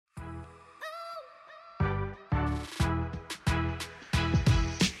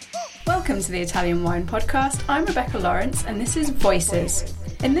Welcome to the Italian Wine Podcast. I'm Rebecca Lawrence and this is Voices.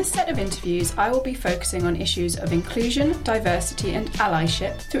 In this set of interviews, I will be focusing on issues of inclusion, diversity and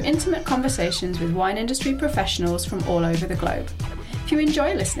allyship through intimate conversations with wine industry professionals from all over the globe. If you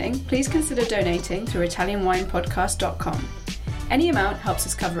enjoy listening, please consider donating through ItalianWinePodcast.com. Any amount helps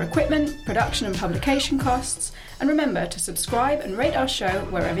us cover equipment, production and publication costs, and remember to subscribe and rate our show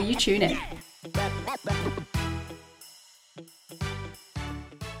wherever you tune in.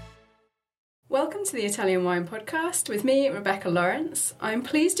 Welcome to the Italian Wine Podcast with me, Rebecca Lawrence. I'm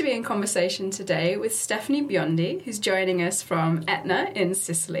pleased to be in conversation today with Stephanie Biondi, who's joining us from Etna in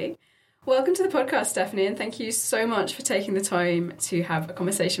Sicily. Welcome to the podcast, Stephanie, and thank you so much for taking the time to have a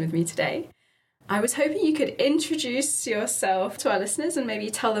conversation with me today. I was hoping you could introduce yourself to our listeners and maybe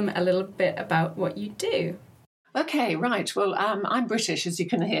tell them a little bit about what you do. Okay, right. Well, I'm British, as you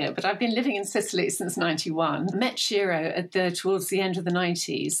can hear, but I've been living in Sicily since 91. Met Ciro towards the end of the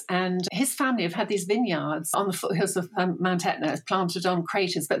 90s, and his family have had these vineyards on the foothills of Mount Etna, planted on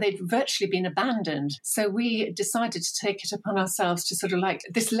craters, but they'd virtually been abandoned. So we decided to take it upon ourselves to sort of like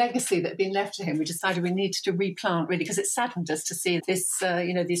this legacy that had been left to him. We decided we needed to replant, really, because it saddened us to see this,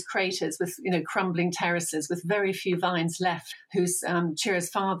 these craters with, crumbling terraces with very few vines left, whose Ciro's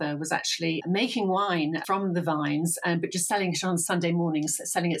father was actually making wine from the vines. But just selling it on Sunday mornings,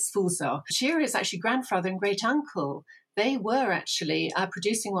 selling it sfuso. Ciro's actually grandfather and great uncle. They were actually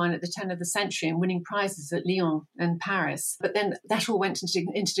producing wine at the turn of the century and winning prizes at Lyon and Paris. But then that all went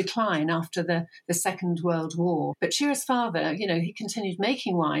into decline after the Second World War. But Ciro's father, he continued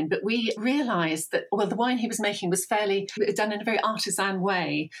making wine. But we realised that, the wine he was making was fairly done in a very artisan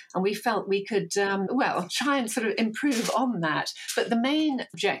way. And we felt we could, try and sort of improve on that. But the main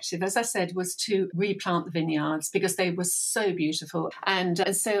objective, as I said, was to replant the vineyards because they were so beautiful.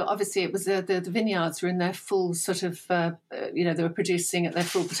 And so obviously it was the vineyards were in their full sort of they were producing at their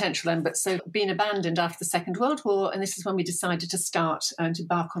full potential, but so being abandoned after the Second World War, and this is when we decided to start and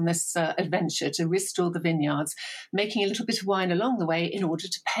embark on this adventure to restore the vineyards, making a little bit of wine along the way in order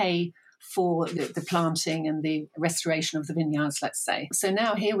to pay for the planting and the restoration of the vineyards, let's say. So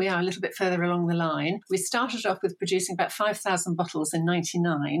now here we are a little bit further along the line. We started off with producing about 5,000 bottles in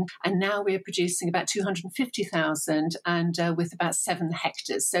 99, and now we're producing about 250,000 and with about 7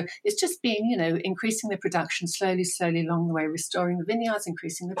 hectares. So it's just been, increasing the production slowly along the way, restoring the vineyards,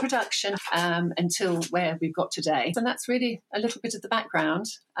 increasing the production until where we've got today. And that's really a little bit of the background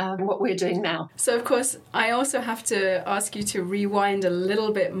of what we're doing now. So, of course, I also have to ask you to rewind a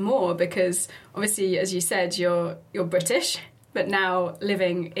little bit more because obviously, as you said, you're British, but now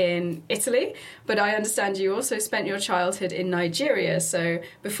living in Italy. But I understand you also spent your childhood in Nigeria. So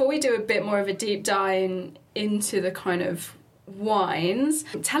before we do a bit more of a deep dive into the kind of wines,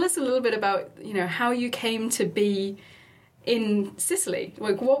 tell us a little bit about, how you came to be in Sicily.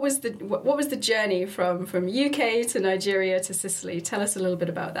 Like, what was the journey from UK to Nigeria to Sicily? Tell us a little bit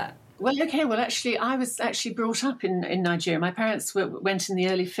about that. Actually, I was actually brought up in Nigeria. My parents went in the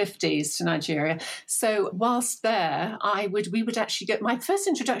early 50s to Nigeria. So whilst there, we would actually get, my first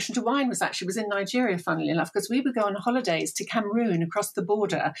introduction to wine was in Nigeria, funnily enough, because we would go on holidays to Cameroon across the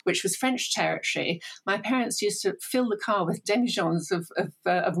border, which was French territory. My parents used to fill the car with demijohns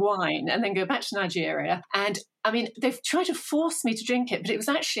of wine and then go back to Nigeria. And they've tried to force me to drink it, but it was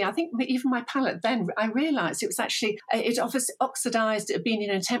actually, I think even my palate then, I realised it was actually, it obviously oxidised. It had been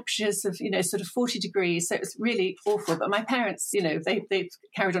in temperatures of, sort of 40 degrees. So it was really awful. But my parents, they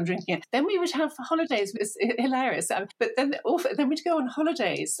carried on drinking it. Then we would have holidays. It was hilarious. But then we'd go on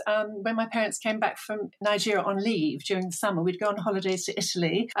holidays. When my parents came back from Nigeria on leave during the summer, we'd go on holidays to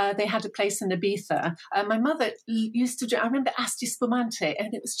Italy. They had a place in Ibiza. My mother used to do, I remember Asti Spumante,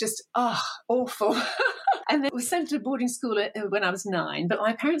 and it was just, awful. And then was sent to boarding school when I was 9, but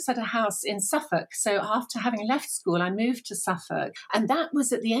my parents had a house in Suffolk. So after having left school, I moved to Suffolk. And that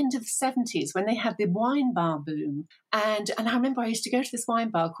was at the end of the 70s when they had the wine bar boom. And I remember I used to go to this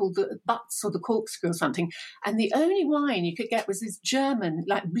wine bar called the Butts or the Corkscrew or something. And the only wine you could get was this German,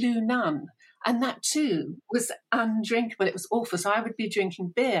 like Blue Nun. And that too was undrinkable. It was awful. So I would be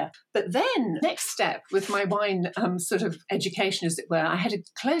drinking beer. But then next step with my wine sort of education, as it were, I had a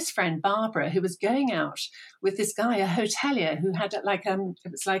close friend, Barbara, who was going out with this guy, a hotelier who had it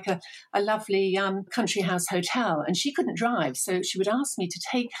was like a lovely country house hotel. And she couldn't drive. So she would ask me to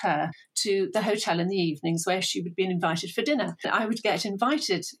take her to the hotel in the evenings where she would be invited for dinner. I would get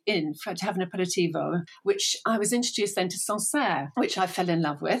invited in to have an aperitivo, which I was introduced then to Sancerre, which I fell in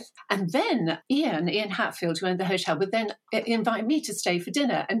love with. And then Ian Hatfield, who owned the hotel, would then invite me to stay for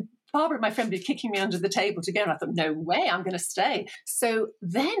dinner. And Barbara, my friend, would be kicking me under the table to go. And I thought, no way, I'm going to stay. So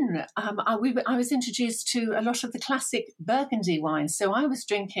then I was introduced to a lot of the classic Burgundy wines. So I was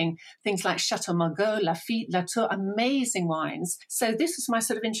drinking things like Chateau Margaux, Lafite, Latour, amazing wines. So this was my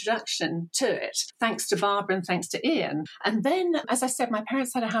sort of introduction to it, thanks to Barbara and thanks to Ian. And then, as I said, my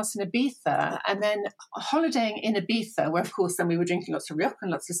parents had a house in Ibiza, and then holidaying in Ibiza, where of course then we were drinking lots of Rioja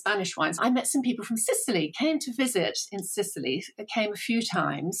and lots of Spanish wines. I met some people from Sicily, came to visit in Sicily, came a few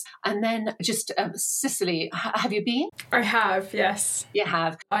times, and then just Sicily. Have you been? I have, yes. You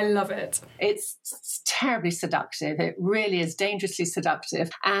have. I love it. It's terribly seductive. It really is dangerously seductive.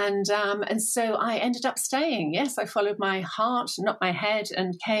 And so I ended up staying. Yes, I followed my heart, not my head,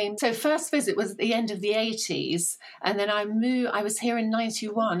 and came. So first visit was at the end of the 80s. And then I was here in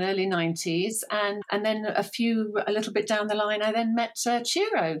 91, early 90s. And then a little bit down the line, I then met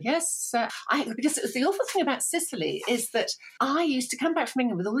Ciro. Yes. Because the awful thing about Sicily is that I used to come back from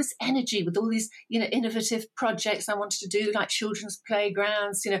England with all this energy, with all these, innovative projects I wanted to do, like children's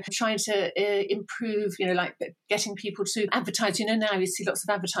playgrounds, trying to improve, like getting people to advertise. Now you see lots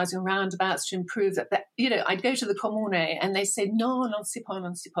of advertising on roundabouts to improve that. I'd go to the Comune and they say, no, non si può,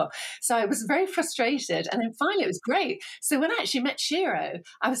 non si può. So I was very frustrated. And then finally it was great. So when I actually met Ciro,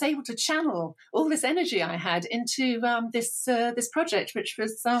 I was able to channel all this energy I had into this project, which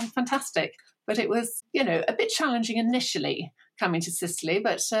was fantastic. But it was, a bit challenging initially coming to Sicily.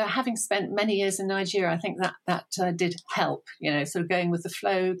 But having spent many years in Nigeria, I think that did help, sort of going with the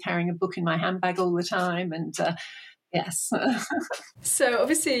flow, carrying a book in my handbag all the time. And yes. So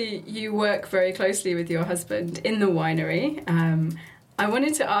obviously you work very closely with your husband in the winery. I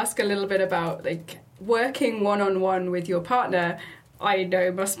wanted to ask a little bit about working one-on-one with your partner. I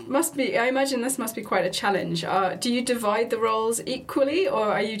know must be. I imagine this must be quite a challenge. Do you divide the roles equally, or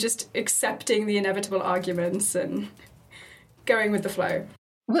are you just accepting the inevitable arguments and going with the flow?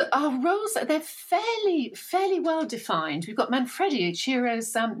 Well, our roles, they're fairly well defined. We've got Manfredi,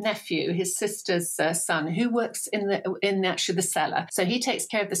 Ciro's nephew, his sister's son, who works in actually the cellar. So he takes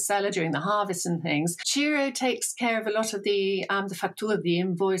care of the cellar during the harvest and things. Ciro takes care of a lot of the factura, the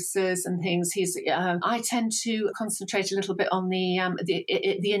invoices and things. I tend to concentrate a little bit on the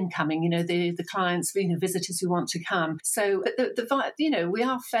incoming, the clients, visitors who want to come. So we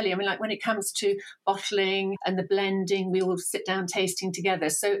are fairly. When it comes to bottling and the blending, we all sit down tasting together.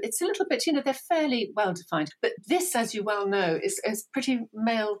 So it's a little bit, they're fairly well defined. But this, as you well know, is pretty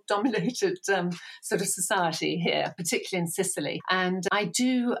male-dominated sort of society here, particularly in Sicily. And I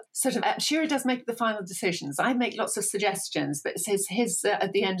do Ciro does make the final decisions. I make lots of suggestions, but it's his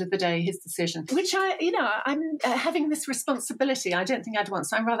at the end of the day, his decision, which I'm having this responsibility. I don't think I'd want.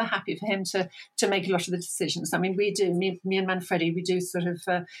 So I'm rather happy for him to make a lot of the decisions. We do, me and Manfredi, we do sort of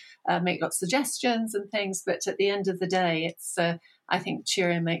make lots of suggestions and things, but at the end of the day, it's I think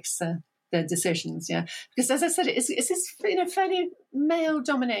Ciro makes the decisions, yeah. Because as I said, it's fairly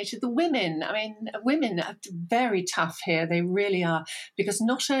male-dominated. The women are very tough here. They really are, because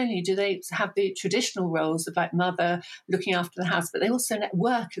not only do they have the traditional roles of like mother, looking after the house, but they also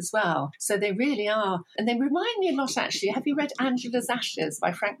work as well. So they really are. And they remind me a lot, actually. Have you read Angela's Ashes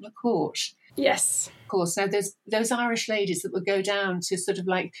by Frank McCourt? Yes. Of course. So there's those Irish ladies that would go down to sort of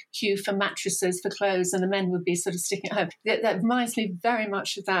like queue for mattresses, for clothes, and the men would be sort of sticking at home. That reminds me very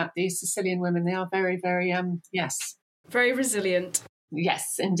much of that. These Sicilian women, they are very, very, yes. Very resilient.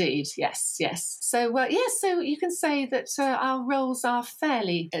 Yes, indeed. Yes. So, so you can say that our roles are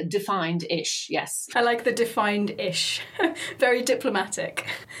fairly defined-ish, yes. I like the defined-ish. Very diplomatic.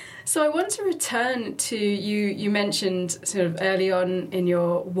 So I want to return to you mentioned sort of early on in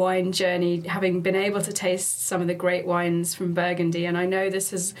your wine journey, having been able to taste some of the great wines from Burgundy. And I know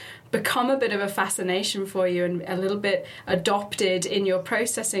this has become a bit of a fascination for you and a little bit adopted in your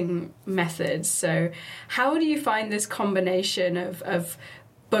processing methods. So how do you find this combination of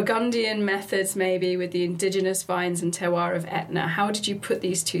Burgundian methods maybe with the indigenous vines and terroir of Etna? How did you put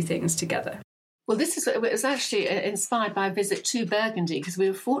these two things together? Well, it was actually inspired by a visit to Burgundy, because we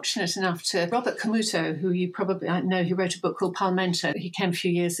were fortunate enough to Robert Camuto, who you probably know, who wrote a book called Palmento. He came a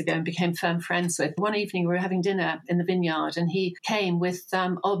few years ago and became firm friends with. One evening we were having dinner in the vineyard and he came with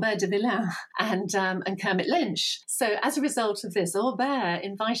Aubert de Villain and Kermit Lynch. So as a result of this, Aubert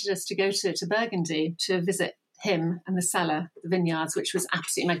invited us to go to Burgundy to visit him and the cellar, the vineyards, which was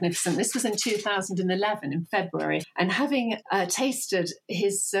absolutely magnificent. This was in 2011 in February. And having tasted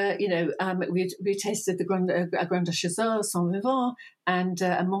his, we tasted the Grand Chazot, Saint Vivant, and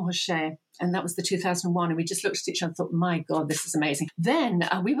Montrachet. And that was the 2001. And we just looked at each other and thought, my God, this is amazing. Then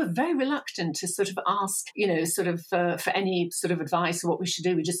we were very reluctant to sort of ask, for any sort of advice or what we should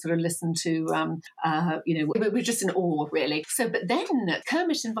do. We just sort of listened to, we were just in awe, really. So, but then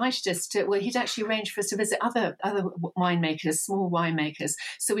Kermit invited us to, well, he'd actually arranged for us to visit other winemakers, small winemakers.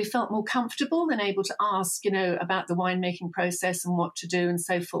 So we felt more comfortable and able to ask, about the winemaking process and what to do and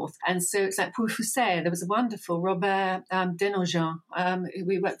so forth. And so it's like Pouilly-Fussé, there was a wonderful Robert Denogent.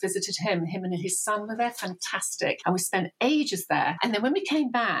 We visited him and his son were there, fantastic. And we spent ages there. And then when we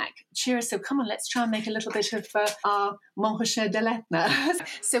came back, Shira said, come on, let's try and make a little bit of our Montrachet de l'Etna.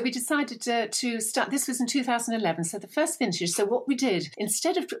 So we decided to start, this was in 2011, so the first vintage. So what we did,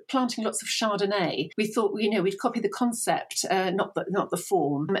 instead of planting lots of Chardonnay, we thought, we'd copy the concept, not the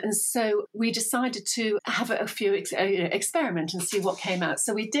form. And so we decided to have a few experiment and see what came out.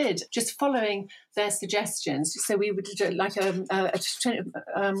 So we did, just following their suggestions. So we would do like having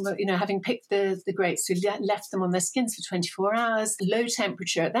picked the grapes, we left them on their skins for 24 hours, low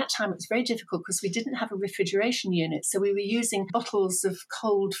temperature. At that time, it was very difficult because we didn't have a refrigeration unit. So we were using bottles of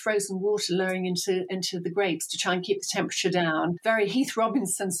cold frozen water lowering into the grapes to try and keep the temperature down. Very Heath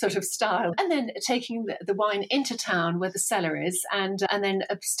Robinson sort of style. And then taking the wine into town where the cellar is and then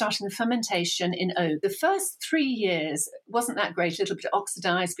starting the fermentation in oak. The first 3 years wasn't that great, a little bit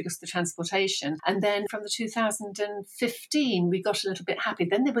oxidized because of the transportation. And then from the 2015, we got a little bit happy.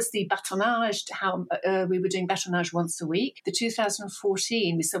 Then there was the batonnage, how we were doing batonnage once a week. The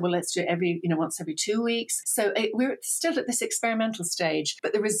 2014, we said, well, let's do it once every 2 weeks. So we're still at this experimental stage.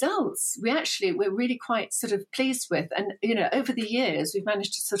 But the results, we're really quite sort of pleased with. And, over the years, we've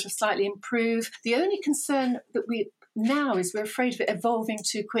managed to sort of slightly improve. The only concern that now is we're afraid of it evolving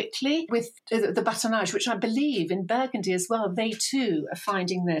too quickly with the batonnage, which I believe in Burgundy as well, they too are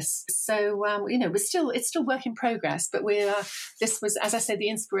finding this. So, it's still work in progress, but this was, as I said, the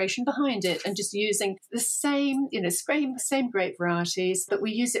inspiration behind it and just using the same grape varieties, but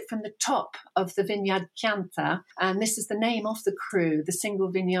we use it from the top of the vineyard Chianti. And this is the name of the cru, the single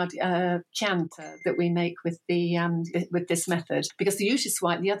vineyard Chianti that we make with with this method. Because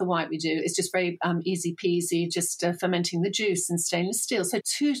the other white we do is just very easy peasy, just fermenting the juice in stainless steel. So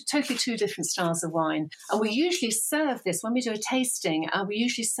totally two different styles of wine. And we usually serve this, when we do a tasting, we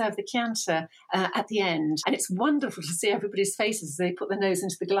usually serve the Chianti at the end. And it's wonderful to see everybody's faces as they put their nose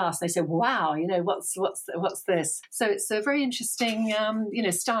into the glass. They say, wow, what's this? So it's a very interesting,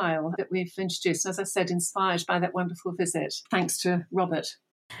 style that we've introduced. As I said, inspired by that wonderful visit, thanks to Robert.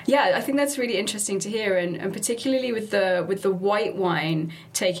 Yeah, I think that's really interesting to hear, and particularly with the white wine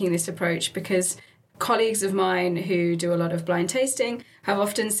taking this approach, because colleagues of mine who do a lot of blind tasting have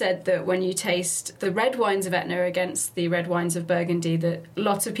often said that when you taste the red wines of Etna against the red wines of Burgundy, that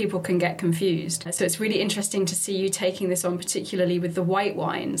lots of people can get confused. So it's really interesting to see you taking this on, particularly with the white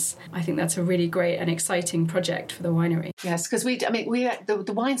wines. I think that's a really great and exciting project for the winery. Yes, because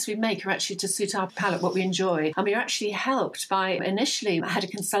the wines we make are actually to suit our palate, what we enjoy. And we are actually helped by, initially, I had a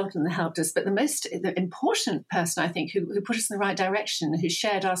consultant that helped us, but the important person, I think, who put us in the right direction, who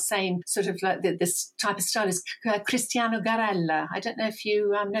shared our same sort of like this type of style is Cristiano Garella. I don't know if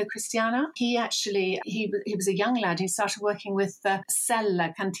you know Cristiano. He was a young lad. He started working with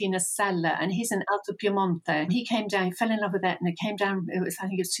Sella, Cantina Sella, and he's in Alto Piemonte. He came down, he fell in love with Etna, came down, I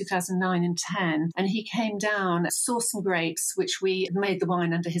think it was 2009 and 10, and he came down, sourced some grapes, which we made the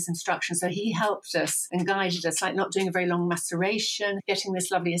wine under his instruction. So he helped us and guided us, like not doing a very long maceration, getting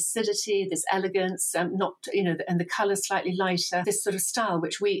this lovely acidity, this elegance, and the colour slightly lighter, this sort of style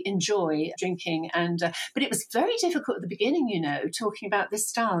which we enjoy drinking. But it was very difficult at the beginning, talking about this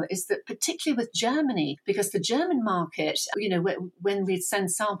style, is that particularly with Germany, because the German market, when we'd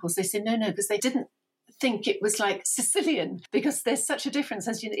send samples, they said no, because they didn't think it was like Sicilian, because there's such a difference,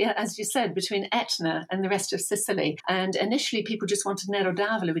 as you said, between Etna and the rest of Sicily. And initially people just wanted Nero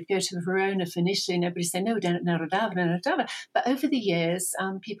d'Avola. We'd go to Verona for initially and everybody say, no, Nero d'Avola. But over the years,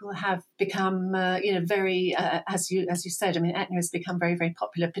 people have become, very, as you said, Etna has become very, very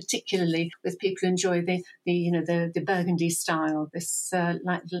popular, particularly with people who enjoy the Burgundy style, this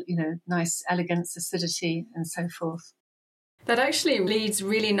nice elegance, acidity and so forth. That actually leads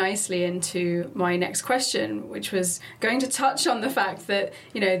really nicely into my next question, which was going to touch on the fact that,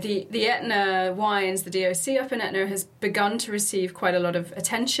 the Etna wines, the DOC up in Etna, has begun to receive quite a lot of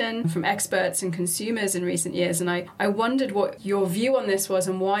attention from experts and consumers in recent years. And I wondered what your view on this was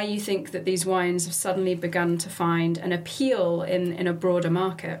and why you think that these wines have suddenly begun to find an appeal in a broader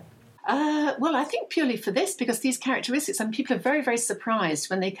market. Well, I think purely for this, because these characteristics, and people are very, very surprised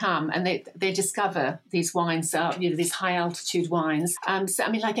when they come and they discover these wines, these high altitude wines. So,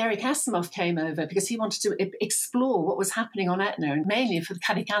 I mean, like Eric Asimov came over because he wanted to explore what was happening on Etna, and mainly for the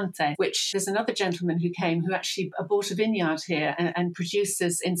Caricante, which there's another gentleman who came who actually bought a vineyard here and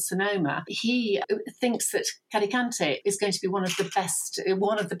produces in Sonoma. He thinks that Caricante is going to be one of the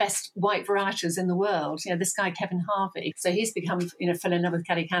best white varietals in the world. This guy Kevin Harvey. So he's become, fell in love with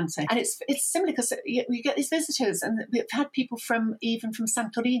Caricante, and it's similar because we get these visitors, and we've had people even from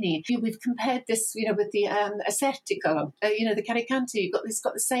Santorini. We've compared this, with the Asertico, the Caricante. It's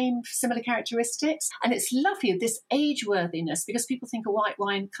got the same similar characteristics, and it's lovely this age worthiness, because people think a white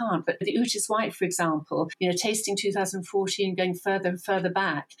wine can't, but the Oud is White, for example, tasting 2014, going further and further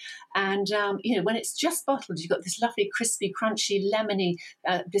back, and when it's just bottled, you've got this lovely crispy, crunchy, lemony,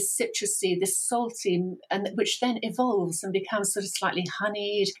 this citrusy, this salty, and which then evolves and becomes sort of slightly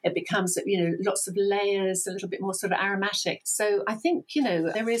honeyed. It becomes, lots of layers, a little bit more sort of aromatic. So I think,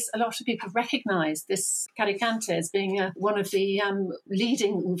 there is a lot of people recognise this Caricante as being one of the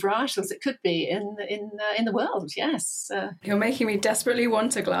leading varietals it could be in the world. Yes, you're making me desperately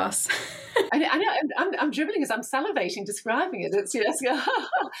want a glass. I know. I'm dribbling as I'm salivating describing it.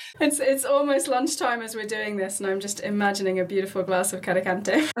 It's almost lunchtime as we're doing this, and I'm just imagining a beautiful glass of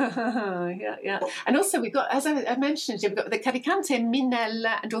Caricante. Yeah. And also we've got, as I mentioned, we've got the Caricante,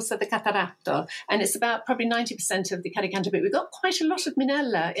 Minella, and also the Cataratto, and it's about probably 90% of the Caricante, but we've got quite a lot of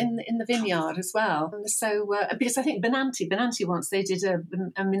Minella in the vineyard as well. So because I think Benanti once they did a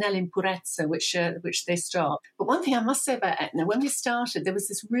Minella in Purezza, which they stopped. But one thing I must say about Etna, when we started, there was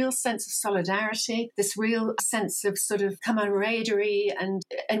this real sense of solidarity, this real sense of sort of camaraderie, and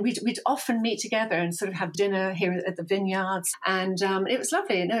we'd often meet together and sort of have dinner here at the vineyards, and it was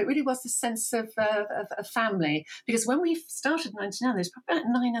lovely. It really was this sense of family, because when we started in 1999, there's probably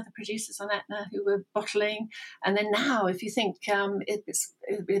about 9 other producers on Etna who were bottling, and then now, if you think, it's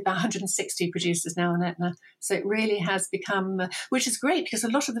about 160 producers now on Etna, so it really has become, which is great, because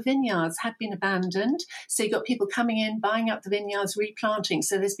a lot of the vineyards had been abandoned, so you got people coming in, buying up the vineyards, replanting,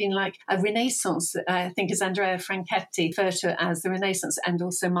 so there's been like a renaissance, I think, as Andrea Franchetti referred to it as the Renaissance, and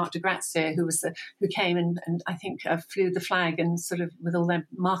also Mark de Grazia, who came and I think flew the flag, and sort of with all their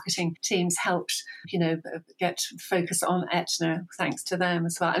marketing teams helped, get focus on Etna, thanks to them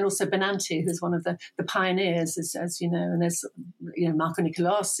as well. And also Benanti, who's one of the pioneers, as you know, and there's, Marco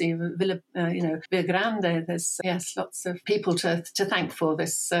Nicolosi, Villa Grande, there's, lots of people to thank for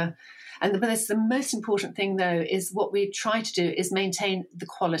this. But the most important thing, though, is what we try to do is maintain the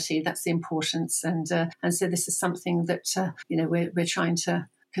quality. That's the importance, and so this is something that we're trying to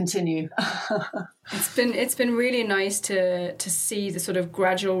continue. It's been really nice to see the sort of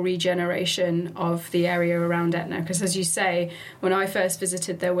gradual regeneration of the area around Etna, because as you say, when I first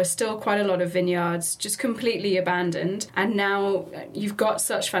visited, there were still quite a lot of vineyards just completely abandoned, and now you've got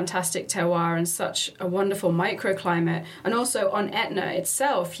such fantastic terroir and such a wonderful microclimate. And also on Etna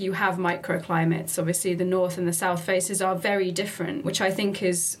itself, you have microclimates. Obviously the north and the south faces are very different, which I think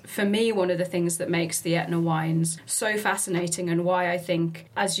is, for me, one of the things that makes the Etna wines so fascinating, and why I think,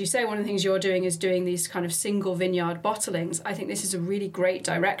 as you say, one of the things you're doing is doing these kind of single vineyard bottlings. I think this is a really great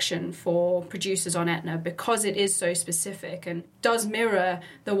direction for producers on Etna, because it is so specific and does mirror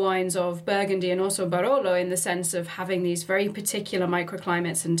the wines of Burgundy and also Barolo, in the sense of having these very particular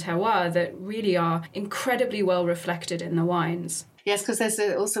microclimates and terroir that really are incredibly well reflected in the wines. Yes, because there's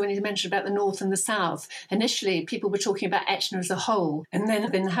also, when you mentioned about the north and the south, initially people were talking about Etna as a whole, and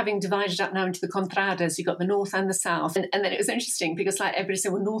then having divided up now into the contradas, you got the north and the south, and then it was interesting because like everybody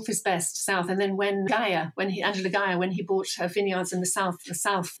said, well, north is best, south, and then when Angelo Gaia, when he bought vineyards in the south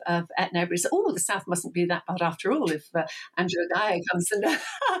of Etna, everybody said, oh, the south mustn't be that bad after all if Angelo Gaia comes in.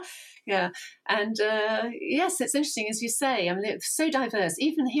 Yeah, and yes, it's interesting, as you say. I mean, it's so diverse,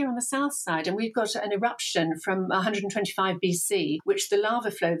 even here on the south side. And we've got an eruption from 125 BC, which the lava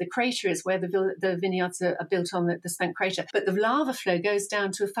flow, the crater is where the vineyards are built on the spent crater. But the lava flow goes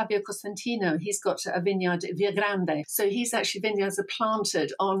down to Fabio Costantino. He's got a vineyard at Via Grande. So he's actually, vineyards are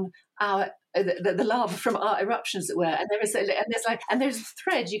planted on our the lava from our eruptions, as it were, and there's a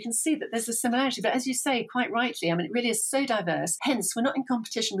thread. You can see that there's a similarity, but as you say quite rightly, I mean, it really is so diverse. Hence, we're not in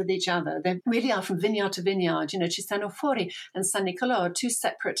competition with each other. They really are, from vineyard to vineyard. Cistano Fori and San Nicolò are 2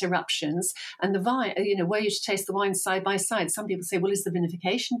 separate eruptions, and the vine, were you to taste the wine side by side, some people say, well, is the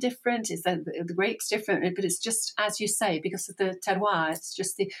vinification different? Is the grapes different? But it's just, as you say, because of the terroir, it's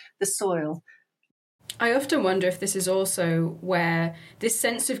just the soil. I often wonder if this is also where this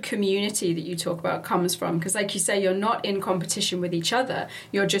sense of community that you talk about comes from, because like you say, you're not in competition with each other,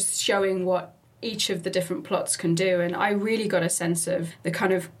 you're just showing what each of the different plots can do. And I really got a sense of the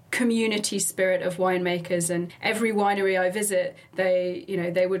kind of community spirit of winemakers, and every winery I visit,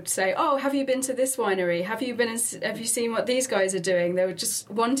 they would say, oh, have you been to this winery? Have you seen what these guys are doing? They would just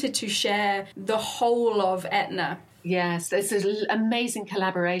wanted to share the whole of Etna. Yes, there's an amazing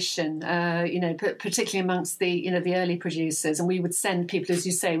collaboration, particularly amongst the early producers. And we would send people, as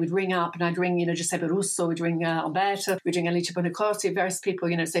you say, we'd ring up, and I'd ring, Giuseppe Russo, we'd ring Alberto, we'd ring Alice Bonacorti, various people,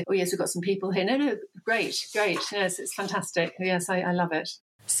 say, oh, yes, we've got some people here. No, great. Yes, it's fantastic. Yes, I love it.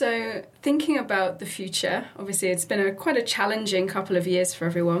 So thinking about the future, obviously it's been quite a challenging couple of years for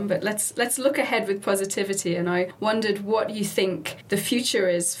everyone, but let's look ahead with positivity. And I wondered what you think the future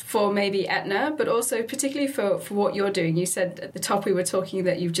is for maybe Etna, but also particularly for what you're doing. You said at the top we were talking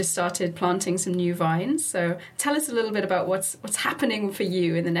that you've just started planting some new vines. So tell us a little bit about what's happening for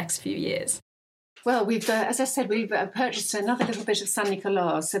you in the next few years. Well, we've, as I said, we've purchased another little bit of San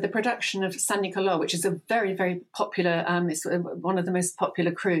Nicolò. So the production of San Nicolò, which is a very, very popular, it's one of the most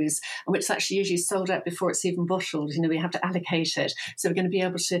popular crus, and which is actually usually sold out before it's even bottled. We have to allocate it. So we're going to be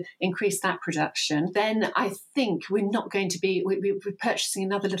able to increase that production. Then I think we're not going to be, we're purchasing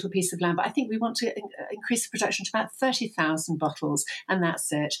another little piece of land, but I think we want to increase the production to about 30,000 bottles, and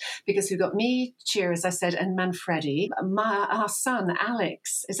that's it. Because we've got me, Ciro, as I said, and Manfredi. Our son,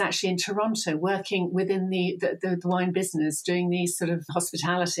 Alex, is actually in Toronto working within the wine business, doing these sort of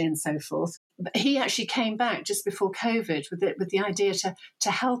hospitality and so forth. But he actually came back just before COVID with the idea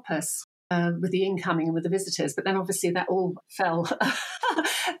to help us with the incoming and with the visitors. But then obviously that all fell,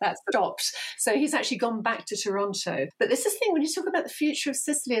 that stopped. So he's actually gone back to Toronto. But this is the thing, when you talk about the future of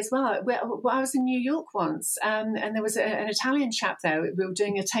Sicily as well, I was in New York once, and there was an Italian chap there. We were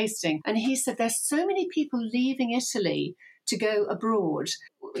doing a tasting, and he said there's so many people leaving Italy to go abroad.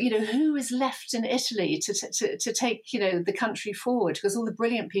 Who is left in Italy to take, the country forward, because all the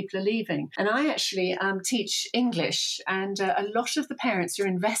brilliant people are leaving. And I actually teach English, and a lot of the parents are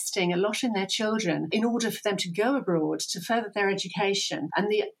investing a lot in their children in order for them to go abroad to further their education.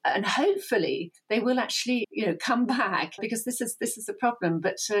 And hopefully they will actually, come back, because this is the problem.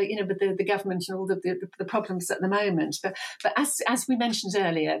 But, with the government and all the problems at the moment. But as we mentioned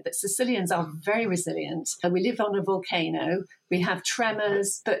earlier, that Sicilians are very resilient. We live on a volcano. We have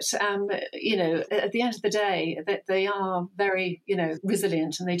tremors, but, at the end of the day, that they are very,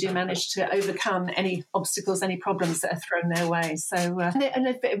 resilient, and they do manage to overcome any obstacles, any problems that are thrown their way. So, and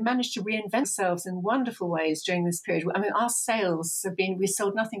they've managed to reinvent themselves in wonderful ways during this period. I mean, our sales have been, we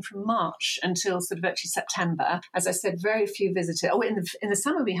sold nothing from March until sort of actually September. As I said, very few visitors. Oh, in the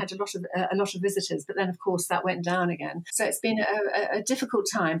summer we had a lot of visitors, but then of course that went down again. So it's been a difficult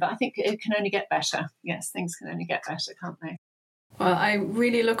time, but I think it can only get better. Yes, things can only get better, can't they? Well, I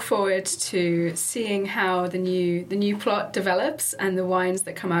really look forward to seeing how the new plot develops and the wines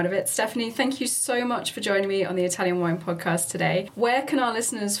that come out of it. Stephanie, thank you so much for joining me on the Italian Wine Podcast today. Where can our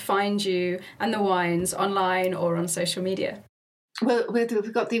listeners find you and the wines, online or on social media? Well,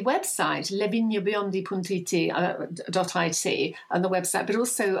 we've got the website, levignobiondi.it on the website, but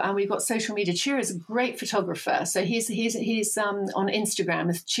also we've got social media. Ciro is a great photographer, so he's on Instagram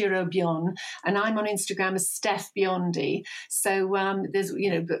as Ciro Bion, and I'm on Instagram as Steph Biondi. So there's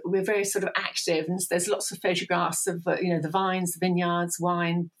we're very sort of active, and there's lots of photographs of the vines, the vineyards,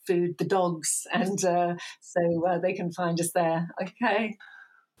 wine, food, the dogs, and so they can find us there. Okay.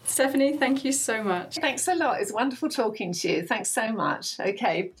 Stephanie, thank you so much. Thanks a lot. It's wonderful talking to you. Thanks so much.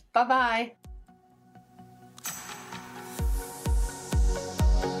 Okay, bye-bye.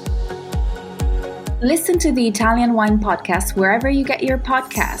 Listen to the Italian Wine Podcast wherever you get your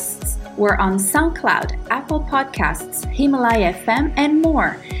podcasts. We're on SoundCloud, Apple Podcasts, Himalaya FM, and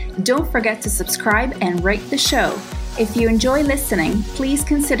more. Don't forget to subscribe and rate the show. If you enjoy listening, please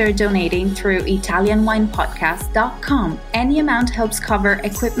consider donating through ItalianWinePodcast.com. Any amount helps cover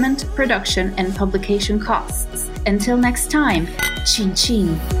equipment, production, and publication costs. Until next time, cin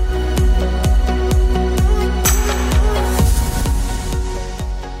cin.